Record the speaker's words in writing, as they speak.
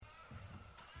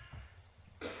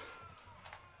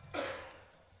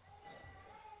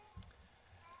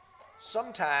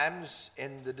Sometimes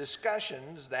in the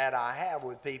discussions that I have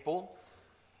with people,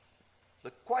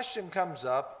 the question comes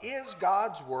up, is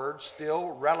God's word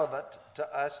still relevant to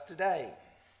us today?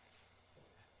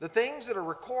 The things that are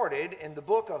recorded in the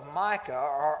book of Micah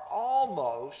are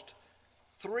almost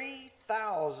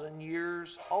 3,000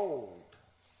 years old.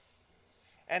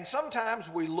 And sometimes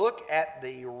we look at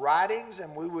the writings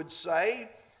and we would say,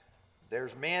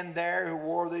 there's men there who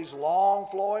wore these long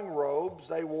flowing robes,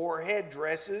 they wore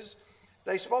headdresses,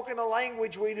 they spoke in a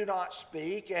language we do not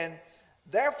speak, and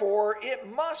therefore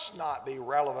it must not be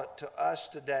relevant to us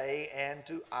today and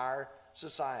to our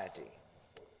society.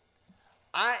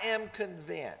 I am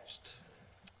convinced,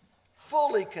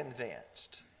 fully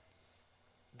convinced,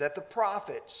 that the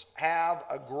prophets have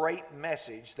a great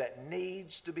message that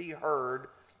needs to be heard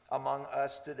among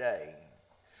us today.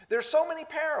 There's so many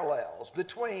parallels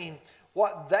between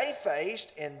what they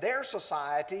faced in their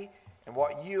society and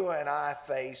what you and I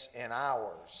face in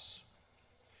ours.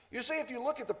 You see, if you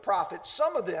look at the prophets,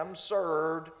 some of them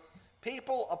served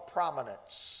people of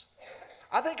prominence.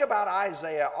 I think about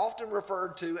Isaiah, often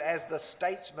referred to as the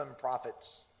statesman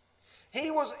prophets.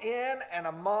 He was in and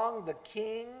among the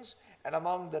kings and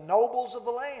among the nobles of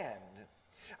the land.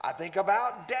 I think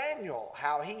about Daniel,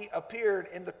 how he appeared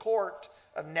in the court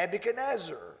of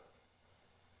Nebuchadnezzar.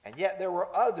 And yet there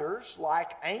were others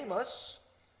like Amos,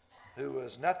 who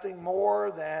was nothing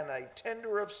more than a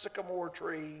tender of sycamore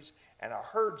trees and a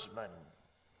herdsman.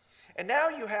 And now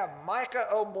you have Micah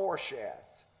o'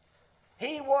 Morsheth.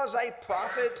 He was a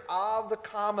prophet of the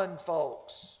common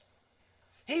folks.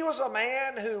 He was a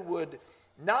man who would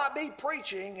not be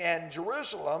preaching in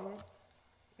Jerusalem.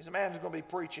 He's a man who's going to be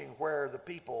preaching where the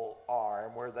people are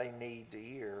and where they need to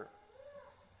hear.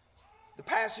 The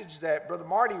passage that Brother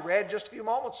Marty read just a few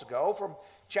moments ago from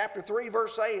chapter 3,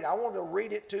 verse 8, I want to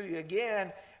read it to you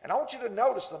again, and I want you to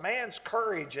notice the man's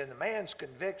courage and the man's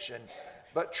conviction.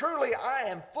 But truly I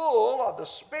am full of the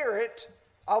Spirit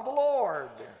of the Lord,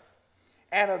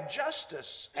 and of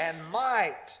justice and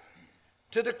might,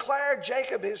 to declare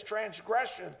Jacob his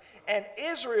transgression and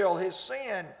Israel his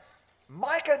sin.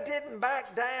 Micah didn't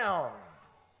back down.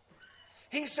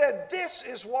 He said, this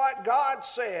is what God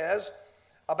says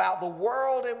about the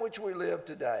world in which we live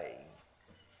today.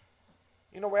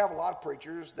 You know, we have a lot of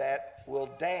preachers that will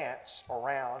dance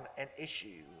around an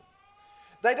issue.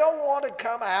 They don't want to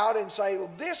come out and say,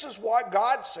 well, this is what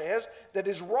God says that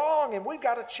is wrong, and we've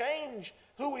got to change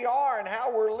who we are and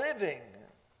how we're living.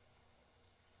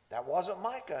 That wasn't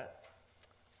Micah.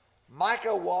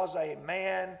 Micah was a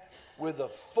man with the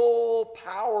full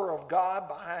power of God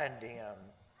behind him.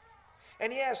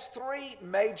 And he has three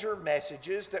major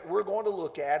messages that we're going to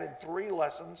look at in 3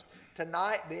 lessons,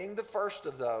 tonight being the first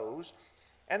of those.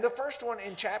 And the first one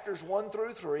in chapters 1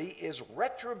 through 3 is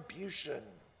retribution.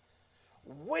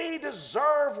 We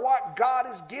deserve what God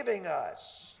is giving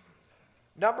us.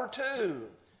 Number 2,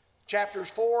 chapters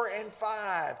 4 and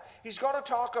 5, he's going to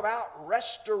talk about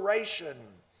restoration,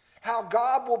 how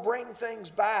God will bring things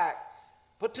back.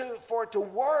 But for it to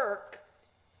work,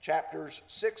 chapters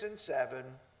 6 and 7,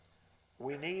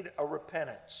 we need a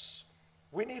repentance.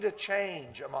 We need a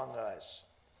change among us.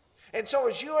 And so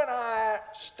as you and I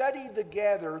study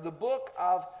together the book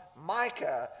of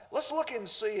Micah, let's look and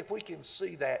see if we can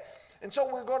see that. And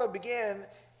so we're going to begin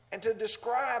and to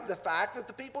describe the fact that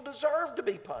the people deserve to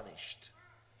be punished.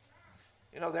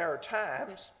 You know, there are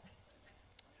times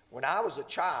when I was a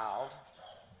child,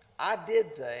 I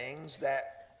did things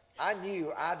that I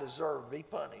knew I deserved to be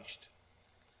punished.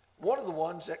 One of the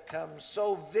ones that comes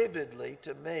so vividly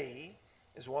to me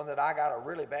is one that I got a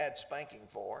really bad spanking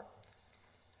for.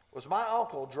 Was my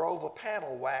uncle drove a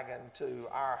panel wagon to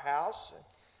our house. And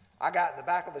I got in the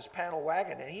back of his panel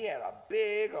wagon, and he had a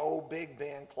big old Big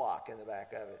Ben clock in the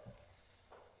back of it.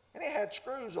 And it had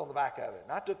screws on the back of it.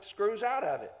 And I took the screws out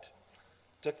of it,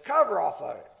 took the cover off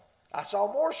of it. I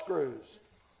saw more screws.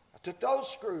 I took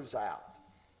those screws out.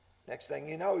 Next thing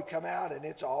you know, we come out, and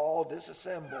it's all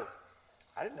disassembled.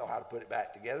 I didn't know how to put it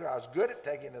back together. I was good at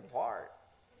taking it apart.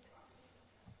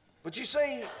 But you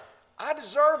see, I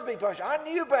deserved to be punished. I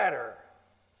knew better.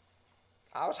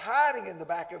 I was hiding in the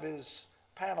back of his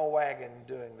panel wagon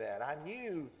doing that. I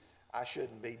knew I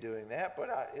shouldn't be doing that, but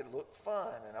it looked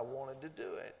fun, and I wanted to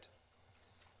do it.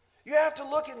 You have to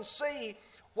look and see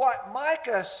what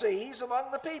Micah sees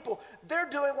among the people. They're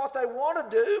doing what they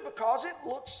want to do because it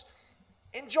looks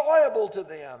enjoyable to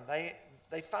them.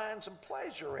 They find some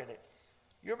pleasure in it.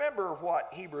 You remember what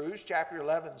Hebrews chapter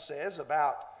 11 says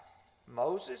about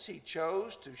Moses? He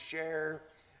chose to share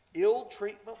ill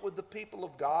treatment with the people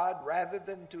of God rather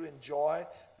than to enjoy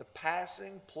the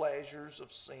passing pleasures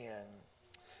of sin.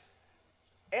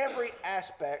 Every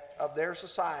aspect of their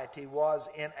society was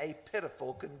in a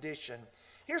pitiful condition.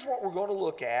 Here's what we're going to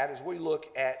look at as we look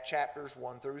at chapters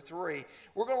 1 through 3.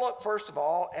 We're going to look, first of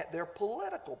all, at their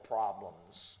political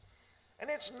problems. And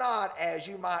it's not, as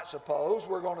you might suppose,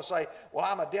 we're going to say, well,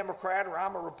 I'm a Democrat, or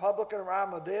I'm a Republican, or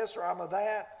I'm a this, or I'm a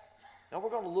that. No, we're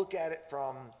going to look at it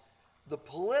from the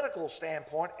political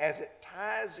standpoint as it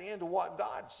ties into what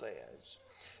God says.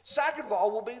 Second of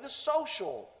all will be the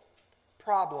social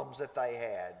problems that they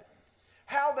had,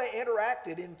 how they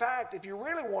interacted. In fact, if you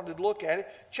really wanted to look at it,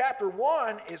 chapter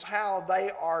 1 is how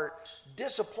they are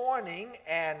disappointing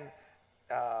and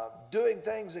doing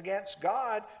things against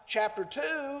God. Chapter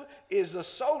 2 is the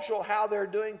social, how they're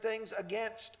doing things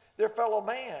against their fellow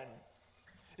man.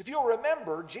 If you'll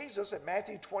remember, Jesus in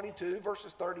Matthew 22,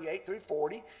 verses 38 through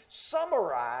 40,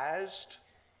 summarized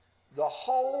the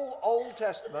whole Old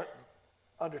Testament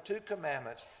under 2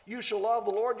 commandments. You shall love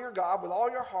the Lord your God with all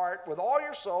your heart, with all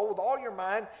your soul, with all your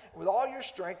mind, and with all your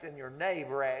strength, and your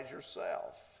neighbor as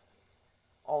yourself.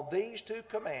 On these 2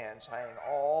 commands hang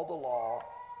all the law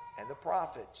and the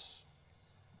prophets.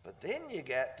 But then you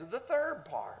get to the third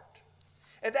part,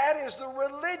 and that is the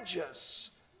religious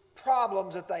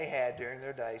problems that they had during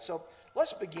their day. So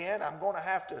let's begin. I'm going to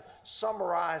have to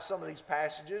summarize some of these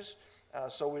passages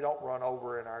so we don't run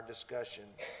over in our discussion.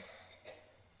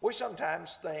 We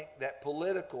sometimes think that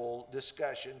political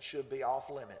discussion should be off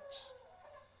limits.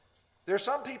 There are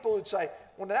some people who'd say,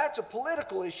 well, that's a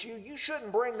political issue. You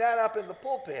shouldn't bring that up in the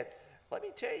pulpit. Let me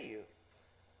tell you,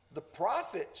 the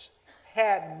prophets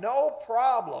had no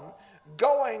problem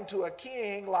going to a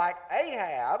king like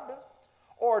Ahab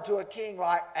or to a king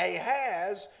like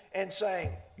Ahaz and saying,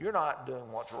 you're not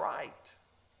doing what's right.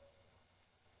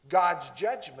 God's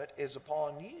judgment is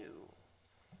upon you.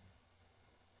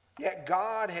 Yet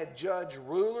God had judged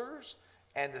rulers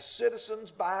and the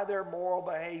citizens by their moral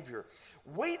behavior.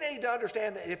 We need to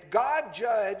understand that if God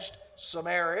judged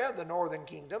Samaria, the northern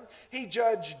kingdom, he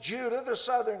judged Judah, the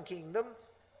southern kingdom,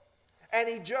 and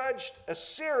he judged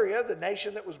Assyria, the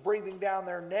nation that was breathing down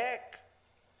their neck,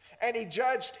 and he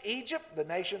judged Egypt, the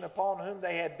nation upon whom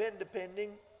they had been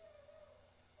depending,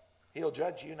 he'll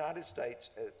judge the United States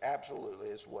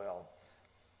absolutely as well.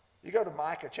 You go to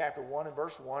Micah chapter 1 and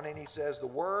verse 1, and he says, the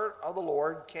word of the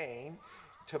Lord came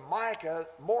to Micah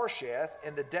Morsheth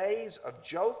in the days of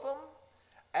Jotham,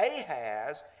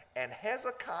 Ahaz, and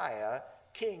Hezekiah,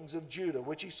 kings of Judah,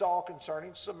 which he saw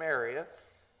concerning Samaria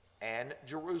and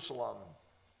Jerusalem.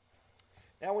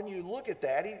 Now, when you look at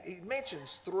that, he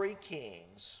mentions 3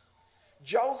 kings.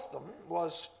 Jotham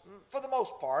was, for the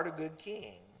most part, a good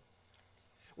king.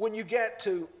 When you get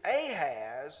to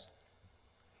Ahaz,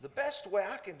 the best way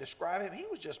I can describe him, he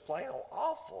was just plain old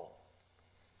awful.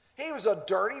 He was a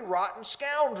dirty, rotten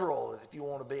scoundrel, if you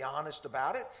want to be honest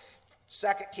about it. 2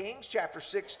 Kings chapter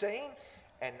 16,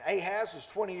 and Ahaz was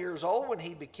 20 years old when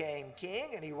he became king,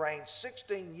 and he reigned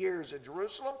 16 years in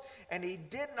Jerusalem, and he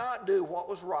did not do what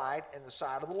was right in the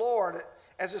sight of the Lord,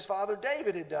 as his father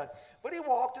David had done, but he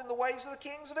walked in the ways of the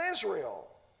kings of Israel.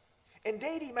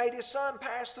 Indeed, he made his son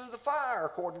pass through the fire,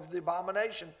 according to the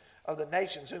abomination of the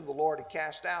nations whom the Lord had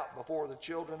cast out before the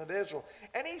children of Israel.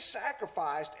 And he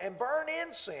sacrificed and burned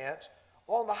incense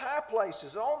on the high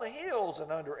places, on the hills,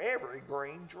 and under every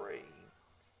green tree.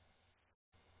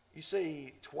 You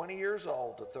see, 20 years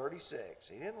old to 36,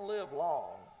 he didn't live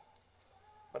long.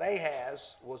 But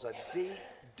Ahaz was a deep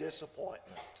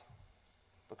disappointment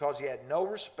because he had no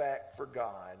respect for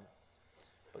God.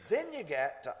 But then you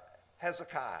get to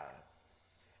Hezekiah.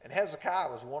 And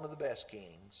Hezekiah was one of the best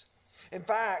kings. In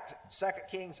fact, 2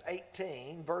 Kings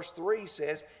 18, verse 3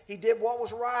 says, he did what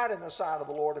was right in the sight of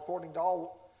the Lord according to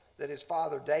all that his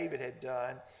father David had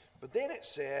done. But then it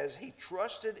says, he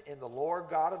trusted in the Lord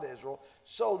God of Israel,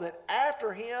 so that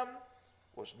after him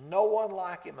was no one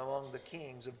like him among the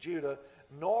kings of Judah,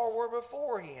 nor were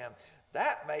before him.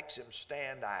 That makes him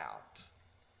stand out.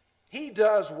 He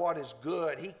does what is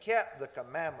good. He kept the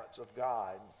commandments of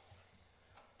God.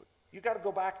 But you got to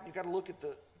go back and you got to look at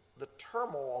the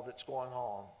turmoil that's going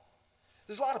on.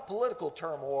 There's a lot of political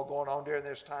turmoil going on during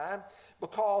this time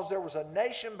because there was a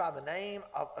nation by the name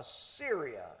of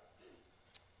Assyria.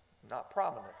 Not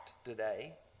prominent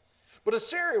today. But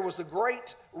Assyria was the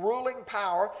great ruling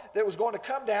power that was going to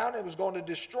come down and was going to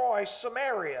destroy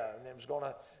Samaria. And it was going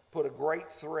to put a great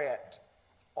threat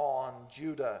on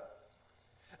Judah.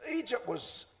 Egypt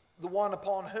was the one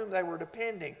upon whom they were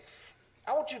depending.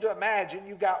 I want you to imagine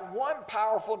you've got one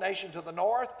powerful nation to the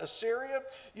north, Assyria.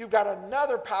 You've got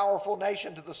another powerful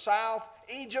nation to the south,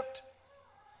 Egypt.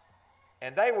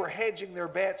 And they were hedging their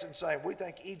bets and saying, we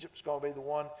think Egypt's going to be the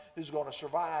one who's going to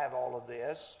survive all of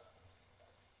this.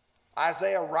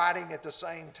 Isaiah, writing at the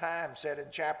same time, said in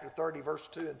chapter 30, verse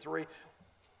 2 and 3,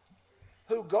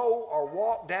 who go or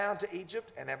walk down to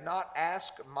Egypt and have not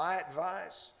asked my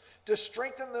advice, to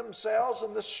strengthen themselves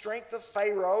in the strength of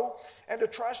Pharaoh and to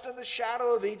trust in the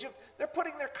shadow of Egypt. They're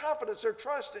putting their confidence, their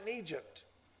trust in Egypt.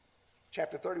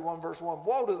 Chapter 31, verse 1,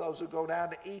 woe to those who go down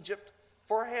to Egypt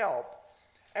for help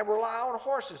and rely on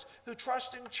horses, who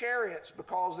trust in chariots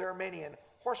because they're many and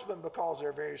horsemen because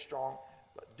they're very strong,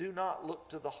 but do not look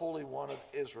to the Holy One of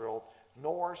Israel,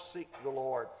 nor seek the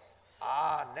Lord.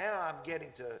 Now I'm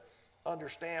getting to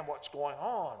understand what's going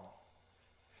on.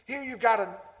 Here you've got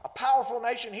a powerful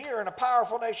nation here and a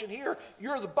powerful nation here.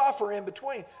 You're the buffer in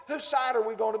between. Whose side are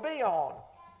we going to be on?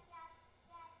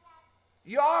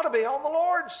 You ought to be on the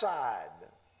Lord's side.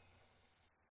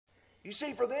 You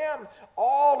see, for them,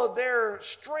 all of their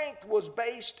strength was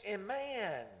based in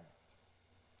man.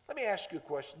 Let me ask you a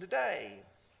question today.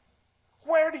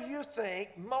 Where do you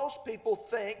think most people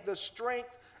think the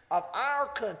strength of our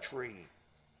country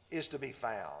is to be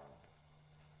found?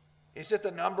 Is it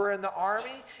the number in the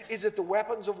army? Is it the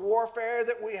weapons of warfare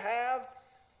that we have?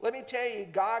 Let me tell you,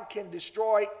 God can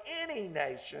destroy any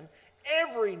nation,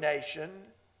 every nation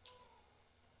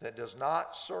that does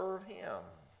not serve Him.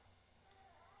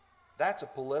 That's a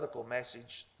political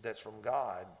message that's from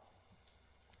God.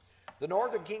 The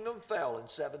northern kingdom fell in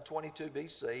 722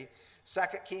 BC. 2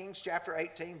 Kings chapter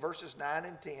 18, verses 9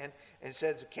 and 10, and it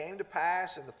says, it came to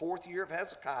pass in the 4th year of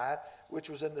Hezekiah, which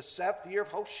was in the 7th year of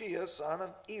Hoshea, son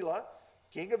of Elah,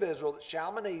 king of Israel, that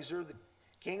Shalmaneser, the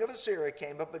king of Assyria,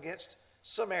 came up against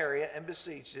Samaria and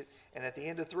besieged it, and at the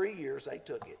end of 3 years they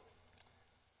took it.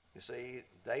 You see,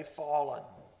 they've fallen.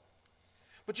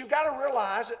 But you've got to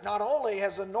realize that not only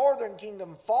has the northern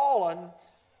kingdom fallen,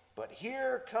 but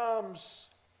here comes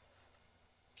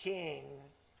king,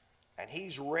 and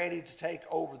he's ready to take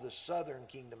over the southern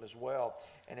kingdom as well.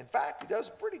 And in fact, he does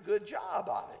a pretty good job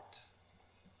of it.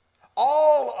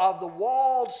 All of the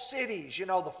walled cities,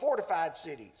 the fortified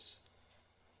cities,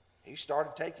 he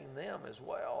started taking them as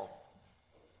well.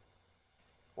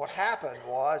 What happened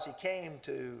was he came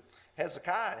to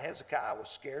Hezekiah, and Hezekiah was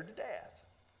scared to death.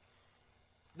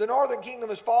 The northern kingdom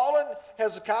has fallen.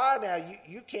 Hezekiah, now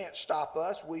you can't stop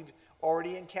us. We've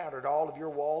already encountered all of your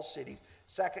walled cities.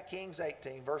 2 Kings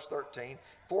 18, verse 13.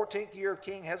 14th year of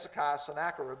King Hezekiah,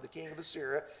 Sennacherib, the king of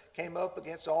Assyria, came up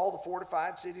against all the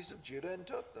fortified cities of Judah and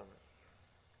took them.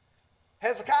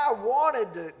 Hezekiah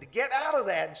wanted to get out of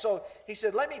that. And so he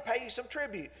said, let me pay you some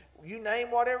tribute. You name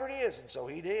whatever it is. And so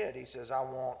he did. He says, I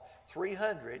want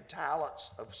 300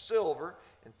 talents of silver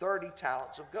and 30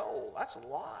 talents of gold. That's a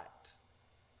lot.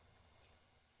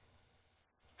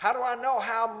 How do I know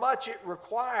how much it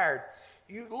required?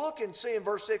 You look and see in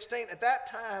verse 16, at that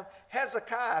time,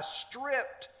 Hezekiah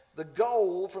stripped the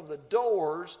gold from the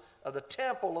doors of the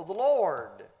temple of the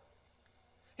Lord.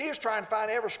 He was trying to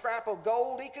find every scrap of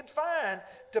gold he could find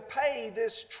to pay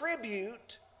this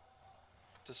tribute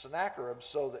to Sennacherib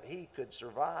so that he could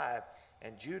survive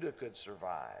and Judah could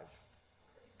survive.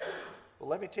 Well,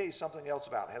 let me tell you something else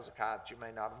about Hezekiah that you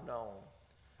may not have known.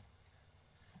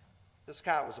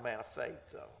 Hezekiah was a man of faith,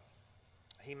 though.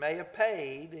 He may have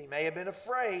paid, he may have been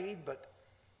afraid, but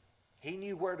he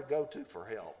knew where to go to for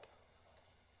help.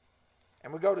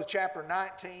 And we go to chapter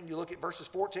 19, you look at verses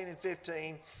 14 and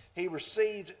 15. He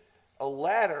received a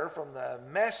letter from the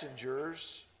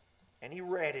messengers, and he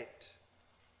read it.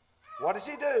 What does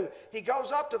he do? He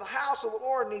goes up to the house of the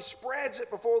Lord, and he spreads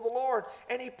it before the Lord,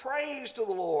 and he prays to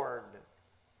the Lord.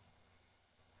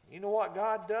 You know what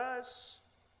God does?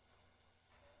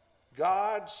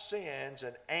 God sends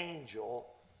an angel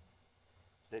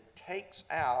that takes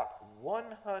out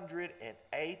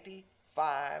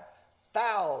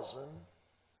 185,000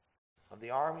 of the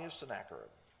army of Sennacherib.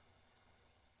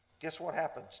 Guess what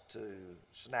happens to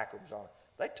Sennacherib's army?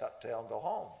 They tuck tail and go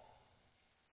home.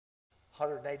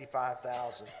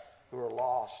 185,000 who are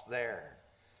lost there.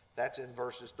 That's in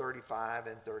verses 35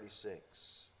 and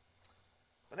 36.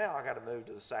 But now I got to move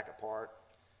to the second part.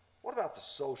 What about the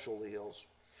social ills?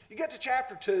 You get to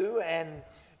chapter 2 and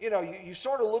you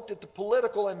sort of looked at the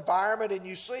political environment and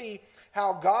you see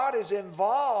how God is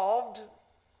involved.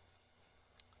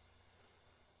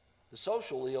 The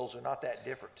social ills are not that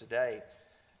different today.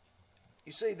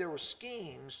 You see, there were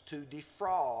schemes to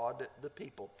defraud the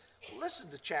people. Listen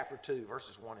to chapter 2,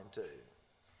 verses 1 and 2.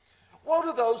 Woe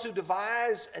to those who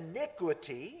devise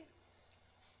iniquity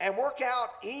and work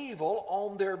out evil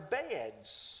on their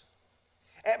beds.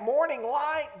 At morning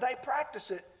light they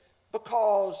practice it,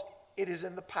 because it is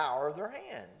in the power of their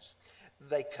hands.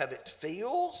 They covet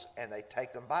fields, and they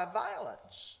take them by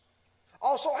violence.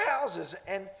 Also houses,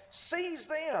 and seize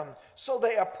them. So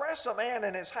they oppress a man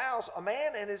and his house, a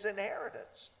man and his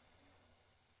inheritance.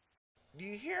 Do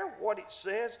you hear what it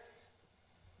says?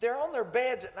 They're on their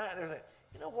beds at night. They're thinking,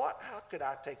 you know what? How could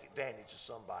I take advantage of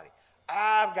somebody?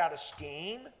 I've got a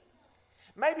scheme.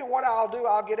 Maybe what I'll do,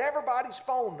 I'll get everybody's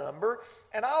phone number,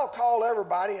 and I'll call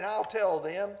everybody, and I'll tell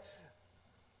them,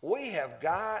 we have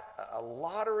got a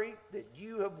lottery that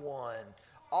you have won.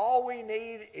 All we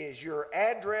need is your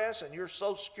address and your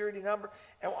social security number.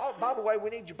 And oh, by the way, we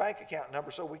need your bank account number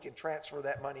so we can transfer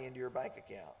that money into your bank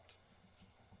account.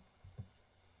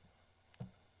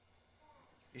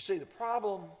 You see, the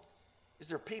problem is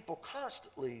there are people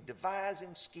constantly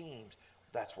devising schemes.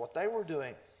 That's what they were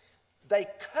doing. They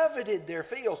coveted their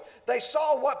fields. They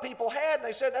saw what people had, and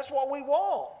they said, that's what we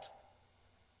want.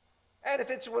 And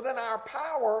if it's within our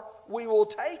power, we will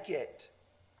take it.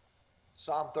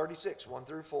 Psalm 36, 1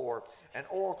 through 4. An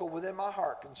oracle within my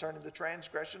heart concerning the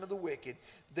transgression of the wicked.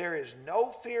 There is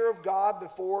no fear of God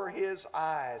before his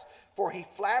eyes, for he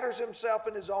flatters himself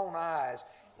in his own eyes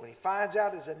when he finds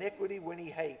out his iniquity, when he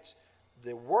hates.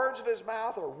 The words of his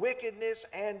mouth are wickedness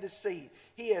and deceit.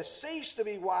 He has ceased to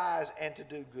be wise and to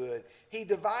do good. He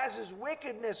devises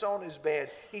wickedness on his bed.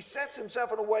 He sets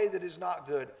himself in a way that is not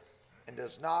good and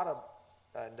does not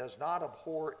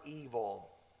abhor evil.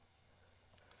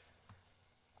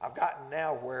 I've gotten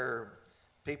now where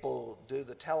people do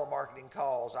the telemarketing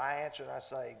calls. I answer and I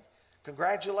say,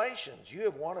 congratulations, you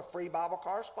have won a free Bible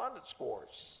correspondence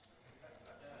course.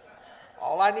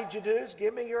 All I need you to do is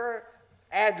give me your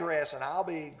address and I'll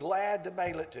be glad to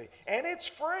mail it to you. And it's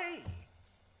free.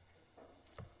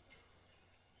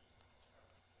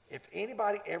 If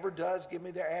anybody ever does give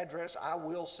me their address, I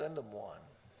will send them one.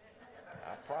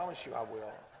 I promise you I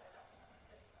will.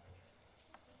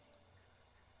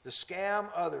 To scam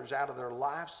others out of their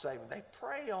life saving. They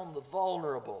prey on the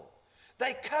vulnerable.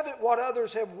 They covet what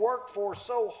others have worked for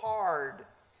so hard.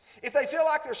 If they feel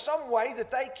like there's some way that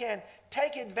they can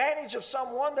take advantage of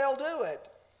someone, they'll do it.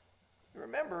 You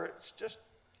remember, it's just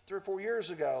 3 or 4 years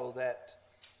ago that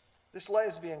this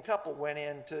lesbian couple went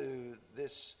into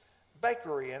this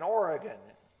bakery in Oregon.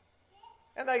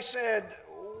 And they said,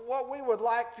 what we would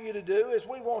like for you to do is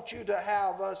we want you to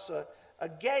have us a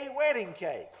gay wedding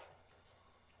cake.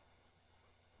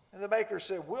 And the baker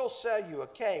said, we'll sell you a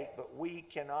cake, but we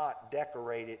cannot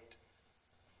decorate it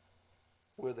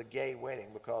with a gay wedding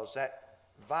because that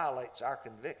violates our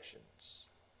convictions.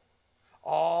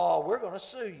 Oh, we're going to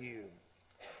sue you.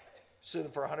 Sued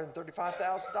them for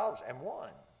 $135,000 and won.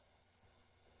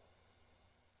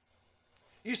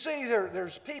 You see,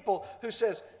 there's people who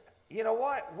says, you know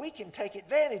what, we can take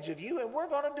advantage of you and we're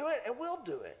going to do it and we'll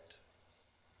do it.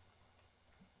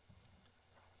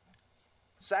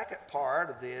 Second part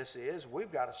of this is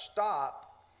we've got to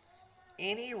stop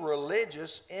any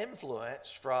religious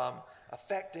influence from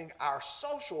affecting our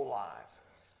social life.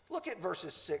 Look at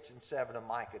verses 6 and 7 of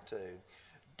Micah 2.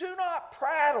 Do not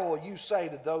prattle, you say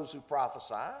to those who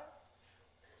prophesy,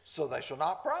 so they shall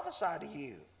not prophesy to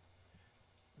you.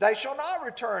 They shall not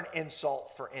return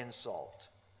insult for insult.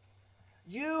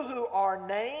 You who are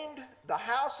named the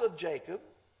house of Jacob,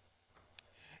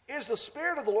 is the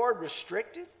Spirit of the Lord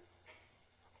restricted?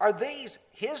 Are these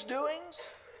his doings?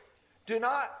 Do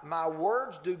not my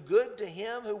words do good to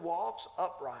him who walks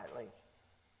uprightly?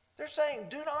 They're saying,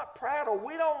 do not prattle.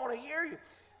 We don't want to hear you.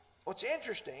 What's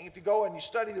interesting, if you go and you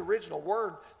study the original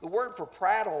word, the word for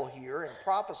prattle here and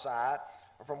prophesy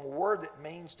are from a word that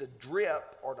means to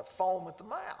drip or to foam at the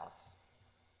mouth.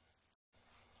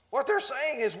 What they're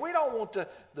saying is we don't want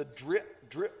the drip,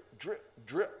 drip, drip,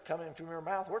 drip coming from your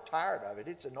mouth. We're tired of it.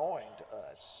 It's annoying to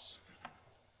us.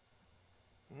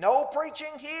 No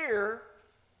preaching here.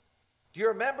 Do you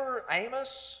remember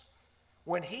Amos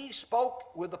when he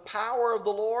spoke with the power of the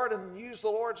Lord and used the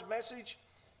Lord's message?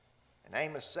 In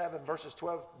Amos 7 verses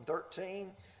 12 and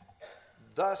 13,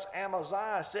 thus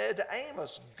Amaziah said to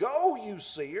Amos, go, you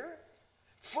seer,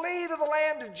 flee to the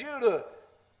land of Judah.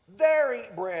 There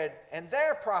eat bread and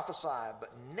there prophesy, but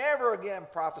never again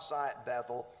prophesy at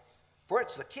Bethel, for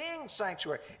it's the king's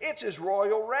sanctuary. It's his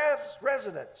royal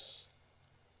residence.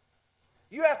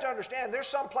 You have to understand, there's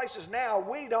some places now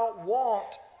we don't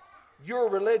want your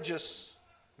religious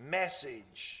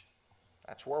message.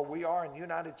 That's where we are in the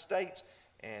United States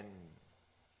in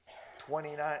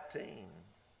 2019.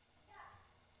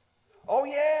 Oh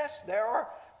yes, there are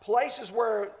places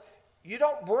where you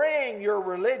don't bring your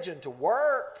religion to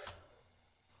work.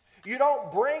 You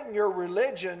don't bring your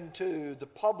religion to the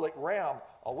public realm.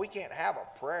 Oh, we can't have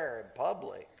a prayer in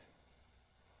public.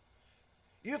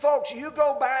 You folks, you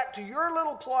go back to your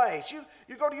little place.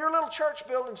 You go to your little church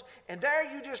buildings, and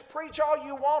there you just preach all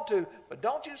you want to, but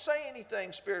don't you say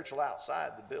anything spiritual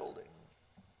outside the building.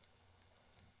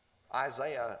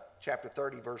 Isaiah chapter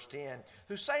 30, verse 10,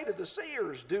 who say to the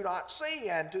seers, do not see,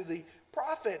 and to the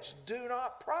prophets, do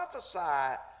not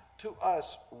prophesy to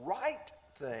us right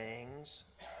things.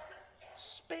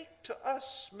 Speak to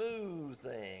us smooth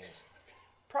things.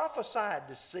 Prophesy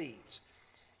deceits.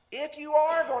 If you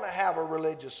are going to have a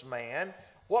religious man,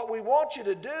 what we want you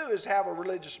to do is have a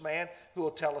religious man who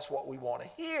will tell us what we want to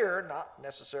hear, not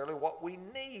necessarily what we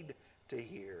need to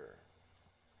hear.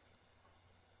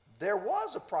 There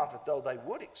was a prophet, though, they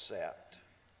would accept.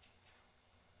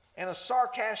 In a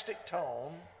sarcastic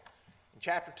tone, in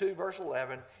chapter 2, verse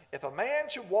 11, if a man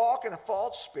should walk in a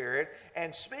false spirit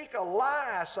and speak a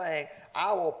lie, saying,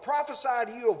 I will prophesy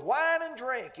to you of wine and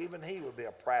drink, even he would be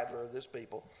a prattler of this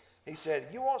people. He said,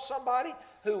 you want somebody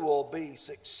who will be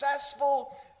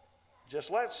successful?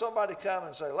 Just let somebody come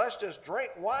and say, let's just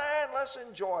drink wine, let's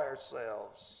enjoy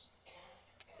ourselves.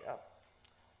 Yep.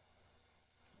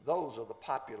 Those are the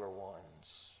popular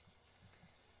ones.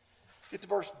 Get to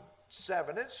verse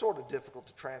 7. It's sort of difficult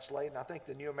to translate, and I think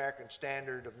the New American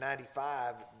Standard of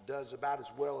 95 does about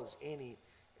as well as any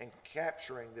in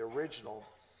capturing the original.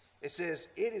 It says,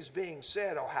 it is being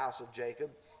said, O house of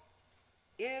Jacob,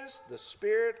 is the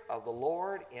Spirit of the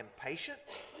Lord impatient?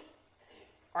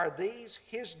 Are these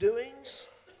his doings?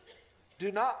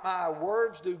 Do not my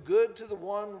words do good to the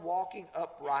one walking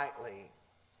uprightly?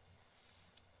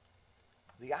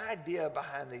 The idea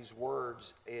behind these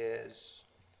words is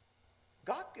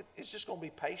God is just going to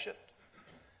be patient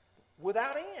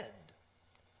without end.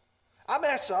 I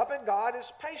mess up and God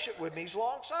is patient with me. He's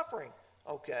long-suffering.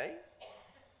 Okay.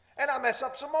 And I mess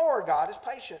up some more. God is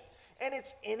patient. And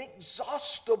it's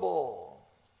inexhaustible.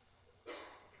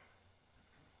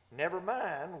 Never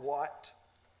mind what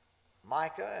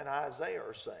Micah and Isaiah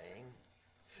are saying.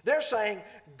 They're saying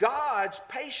God's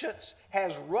patience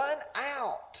has run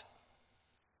out.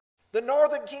 The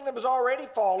northern kingdom has already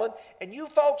fallen, and you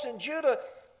folks in Judah,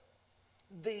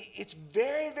 it's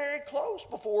very, very close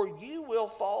before you will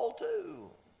fall too.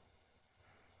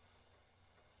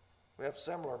 We have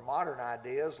similar modern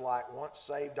ideas like once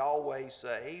saved, always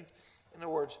saved. In other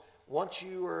words, once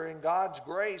you are in God's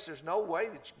grace, there's no way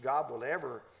that God will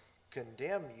ever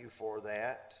condemn you for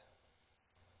that.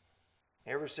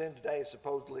 Every sin today is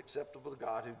supposedly acceptable to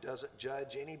God, who doesn't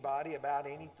judge anybody about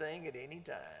anything at any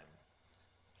time.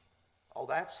 Oh,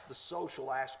 that's the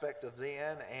social aspect of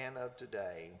then and of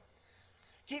today.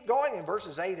 Keep going in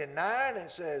verses 8 and 9.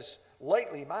 It says,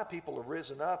 lately my people have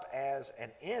risen up as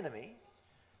an enemy.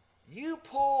 You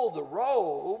pull the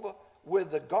robe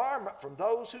with the garment from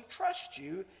those who trust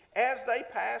you as they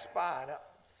pass by. Now,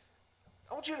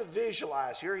 I want you to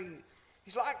visualize here.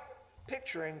 He's like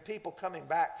picturing people coming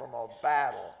back from a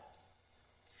battle.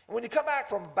 And when you come back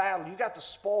from a battle, you got the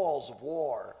spoils of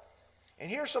war. And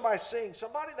here's somebody seeing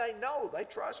somebody they know, they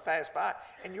trust, pass by.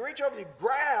 And you reach over and you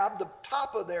grab the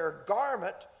top of their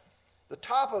garment, the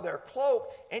top of their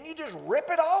cloak, and you just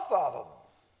rip it off of them.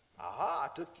 Aha,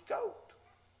 I took your coat.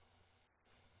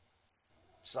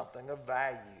 Something of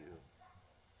value.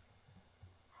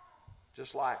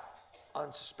 Just like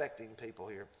unsuspecting people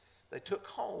here. They took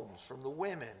homes from the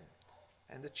women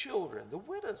and the children, the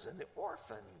widows and the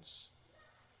orphans.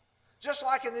 Just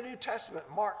like in the New Testament,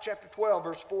 Mark chapter 12,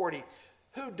 verse 40,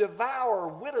 who devour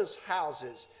widows'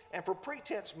 houses and for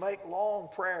pretense make long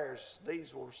prayers,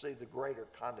 these will receive the greater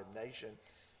condemnation.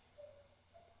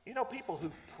 You know, people who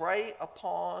prey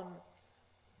upon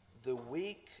the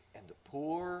weak and the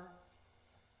poor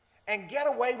and get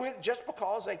away with it just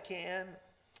because they can,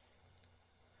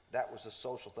 that was a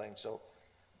social thing. So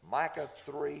Micah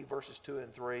 3, verses 2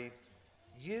 and 3,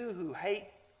 you who hate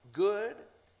good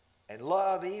and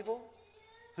love evil,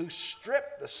 who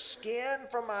strip the skin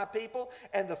from my people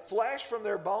and the flesh from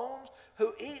their bones,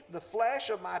 who eat the flesh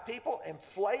of my people and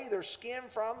flay their skin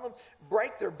from them,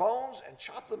 break their bones and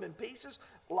chop them in pieces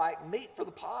like meat for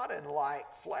the pot and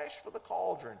like flesh for the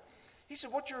cauldron. He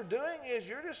said, what you're doing is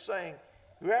you're just saying,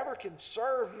 whoever can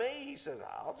serve me, he says,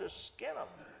 I'll just skin them.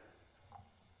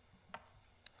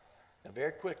 And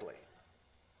very quickly,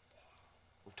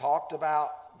 we've talked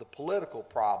about the political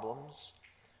problems.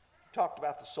 We've talked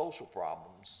about the social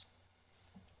problems.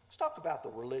 Let's talk about the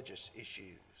religious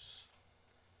issues.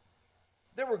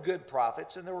 There were good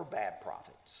prophets and there were bad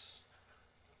prophets.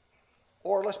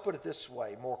 Or let's put it this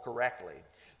way more correctly.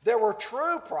 There were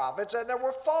true prophets and there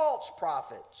were false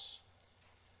prophets.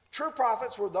 True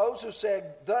prophets were those who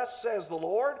said, thus says the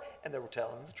Lord, and they were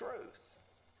telling the truth.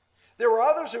 There were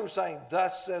others who were saying,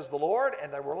 thus says the Lord,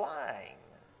 and they were lying.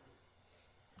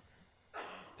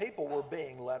 people were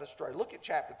being led astray. Look at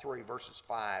chapter 3, verses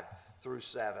 5 through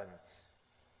 7.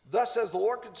 Thus says the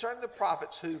Lord concerning the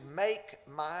prophets who make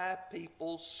my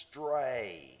people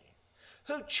stray,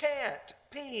 who chant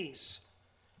peace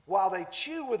while they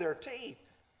chew with their teeth.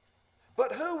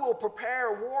 But who will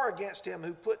prepare war against him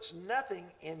who puts nothing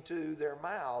into their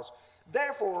mouths?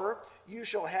 Therefore you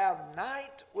shall have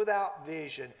night without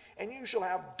vision, and you shall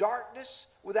have darkness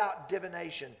without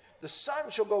divination. The sun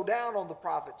shall go down on the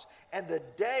prophets, and the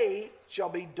day shall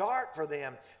be dark for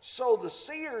them. So the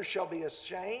seers shall be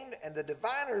ashamed, and the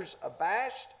diviners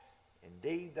abashed.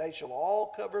 Indeed, they shall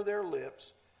all cover their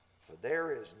lips, for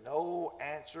there is no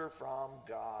answer from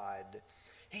God.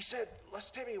 He said, let's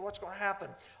tell you what's going to happen.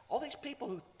 All these people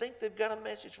who think they've got a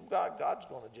message from God, God's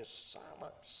going to just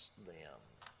silence them.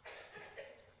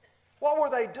 What were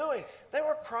they doing? They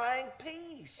were crying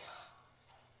peace.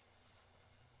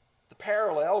 The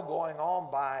parallel going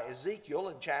on by Ezekiel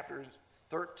in chapter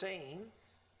 13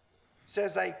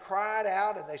 says they cried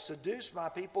out and they seduced my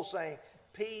people saying,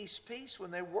 peace, peace,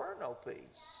 when there were no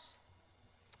peace.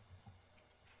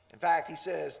 In fact, he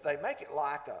says they make it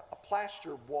like a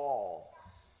plaster wall.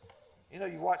 You know,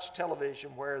 you watch television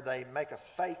where they make a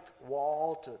fake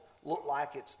wall to look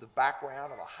like it's the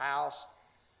background of a house.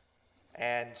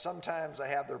 And sometimes they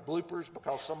have their bloopers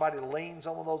because somebody leans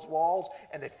on one of those walls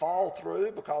and they fall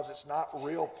through because it's not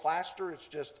real plaster, it's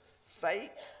just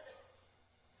fake.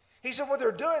 He said what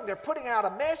they're doing, they're putting out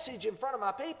a message in front of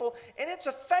my people, and it's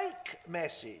a fake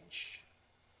message.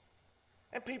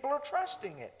 And people are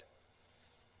trusting it.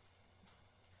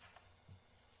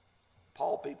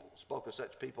 Paul spoke of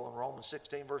such people in Romans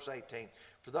 16, verse 18.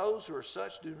 For those who are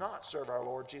such do not serve our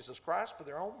Lord Jesus Christ, but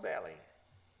their own belly.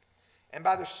 And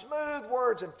by their smooth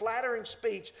words and flattering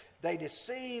speech, they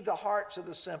deceive the hearts of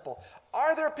the simple.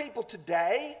 Are there people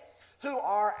today who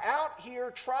are out here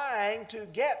trying to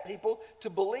get people to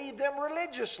believe them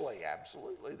religiously?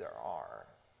 Absolutely there are.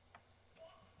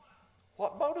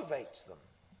 What motivates them?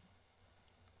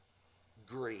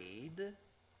 Greed.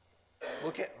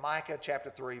 Look at Micah chapter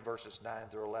 3, verses 9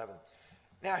 through 11.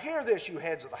 Now hear this, you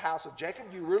heads of the house of Jacob,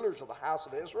 you rulers of the house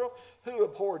of Israel, who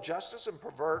abhor justice and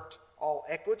pervert all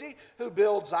equity, who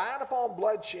build Zion upon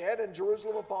bloodshed and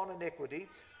Jerusalem upon iniquity.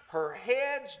 Her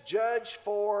heads judge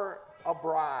for a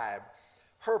bribe.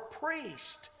 Her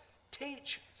priests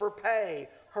teach for pay.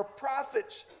 Her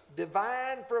prophets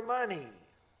divine for money.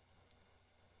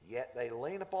 Yet they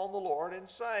lean upon the Lord and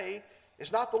say,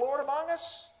 is not the Lord among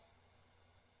us?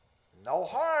 No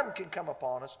harm can come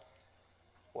upon us.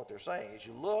 What they're saying is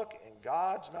you look and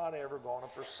God's not ever going to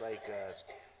forsake us.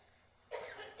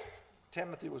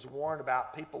 Timothy was warned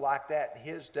about people like that in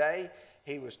his day.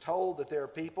 He was told that there are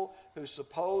people who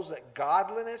suppose that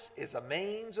godliness is a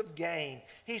means of gain.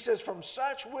 He says, from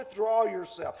such withdraw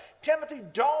yourself. Timothy,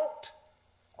 don't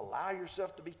allow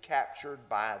yourself to be captured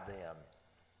by them.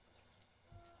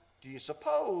 Do you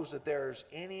suppose that there's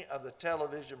any of the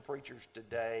television preachers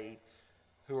today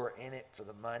who are in it for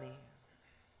the money?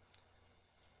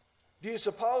 Do you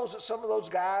suppose that some of those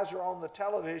guys are on the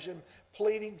television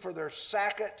pleading for their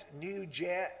second new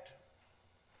jet?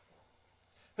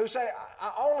 Who say,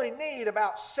 I only need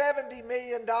about $70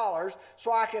 million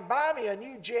so I can buy me a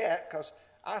new jet because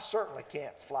I certainly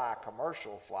can't fly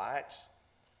commercial flights.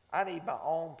 I need my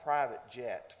own private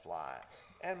jet to fly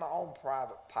and my own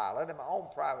private pilot and my own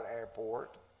private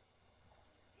airport.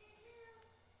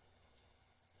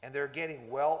 And they're getting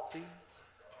wealthy.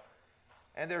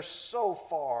 And they're so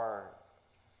far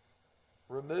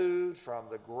removed from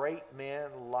the great men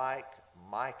like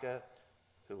Micah,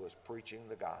 who was preaching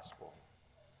the gospel.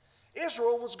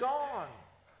 Israel was gone.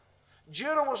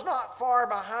 Judah was not far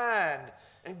behind.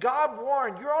 And God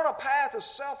warned, you're on a path of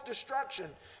self-destruction.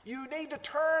 You need to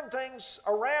turn things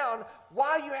around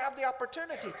while you have the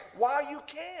opportunity, while you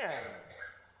can.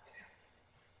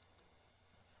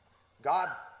 God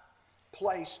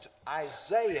placed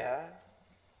Isaiah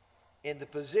in the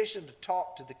position to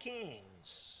talk to the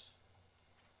kings.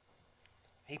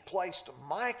 He placed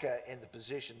Micah in the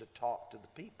position to talk to the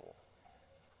people.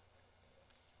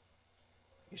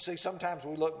 You see, sometimes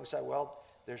we look and say, well,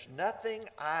 there's nothing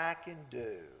I can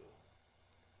do.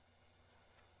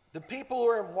 The people who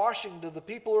are in Washington, the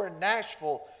people who are in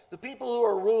Nashville, the people who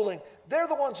are ruling, they're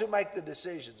the ones who make the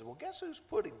decisions. Well, guess who's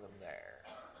putting them there?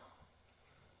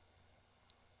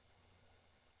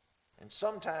 And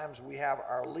sometimes we have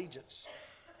our allegiance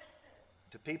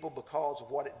to people because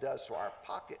of what it does to our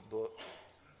pocketbook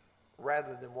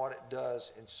rather than what it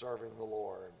does in serving the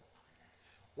Lord.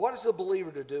 What is the believer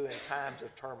to do in times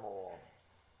of turmoil?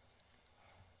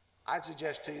 I'd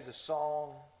suggest to you the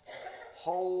song,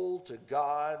 Hold to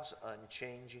God's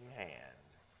Unchanging Hand.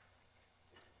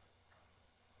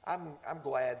 I'm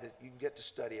glad that you can get to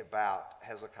study about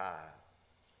Hezekiah,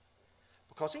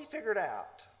 because he figured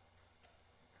out,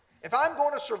 if I'm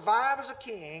going to survive as a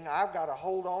king, I've got to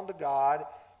hold on to God,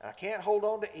 and I can't hold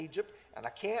on to Egypt, and I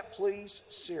can't please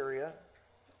Syria.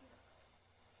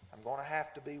 I'm going to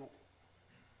have to be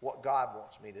what God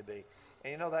wants me to be.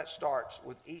 And you know, that starts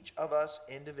with each of us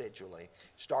individually. It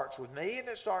starts with me, and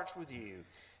it starts with you.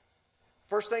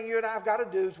 First thing you and I have got to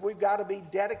do is we've got to be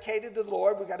dedicated to the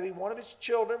Lord. We've got to be one of His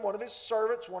children, one of His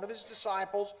servants, one of His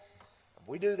disciples.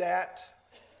 We do that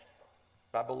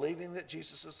by believing that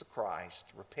Jesus is the Christ,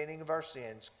 repenting of our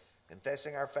sins,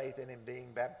 confessing our faith in Him,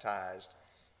 being baptized.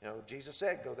 You know, Jesus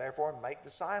said, go therefore and make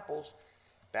disciples,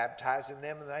 baptizing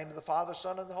them in the name of the Father,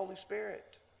 Son, and the Holy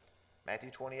Spirit.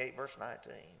 Matthew 28, verse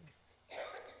 19.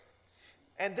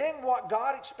 And then what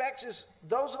God expects is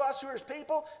those of us who are His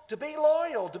people to be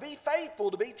loyal, to be faithful,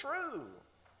 to be true.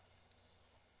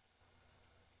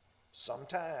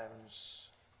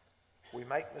 Sometimes we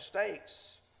make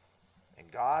mistakes, and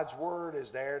God's word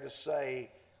is there to say,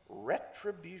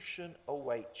 retribution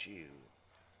awaits you.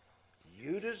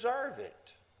 You deserve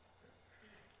it.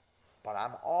 But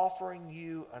I'm offering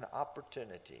you an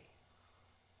opportunity.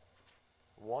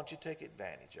 Won't you take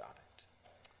advantage of it?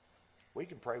 We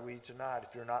can pray with you tonight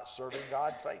if you're not serving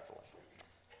God faithfully.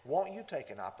 Won't you take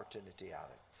an opportunity out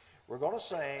of it? We're going to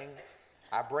sing,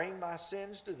 I Bring My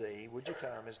Sins to Thee. Would you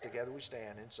come as together we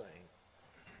stand and sing?